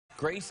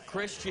Grace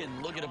Christian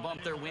looking to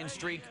bump their win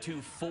streak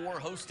to 4,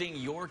 hosting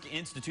York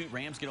Institute.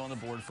 Rams get on the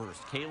board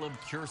first. Caleb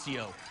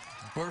Curcio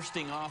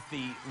bursting off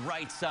the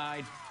right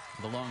side.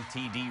 The long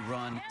TD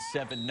run,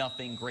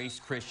 7-0. Grace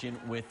Christian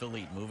with the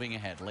lead. Moving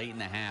ahead, late in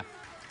the half.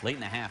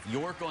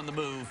 York on the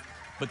move,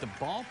 but the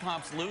ball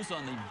pops loose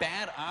on the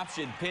bad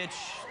option pitch.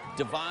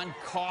 Devon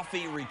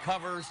Coffey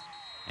recovers,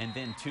 and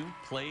then 2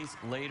 plays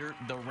later,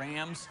 the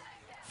Rams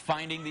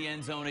finding the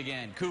end zone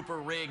again. Cooper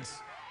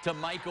Riggs to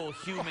Michael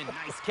Human.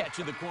 Nice catch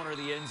in the corner of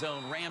the end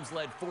zone. Rams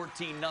led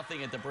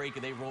 14-0 at the break,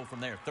 and they roll from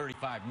there.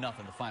 35-0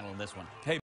 the final in this one. Hey.